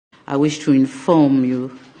I wish to inform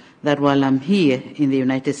you that while I'm here in the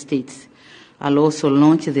United States, I'll also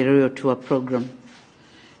launch the Royal Tour program.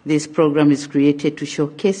 This program is created to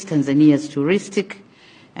showcase Tanzania's touristic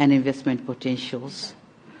and investment potentials.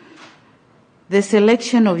 The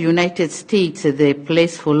selection of United States as the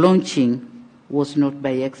place for launching was not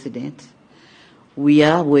by accident. We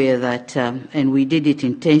are aware that, and we did it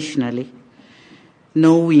intentionally,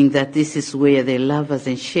 knowing that this is where the lovers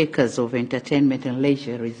and shakers of entertainment and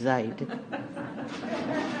leisure reside.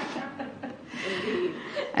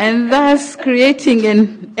 And thus creating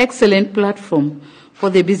an excellent platform for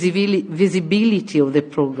the visibility of the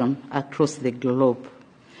program across the globe.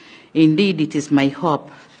 Indeed, it is my hope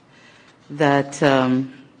that the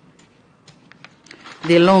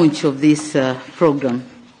launch of this program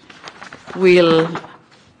will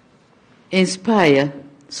inspire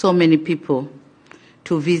so many people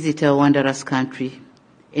to visit our wondrous country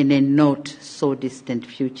in a not so distant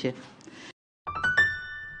future.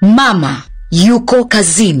 Mama yuko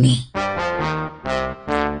kazini.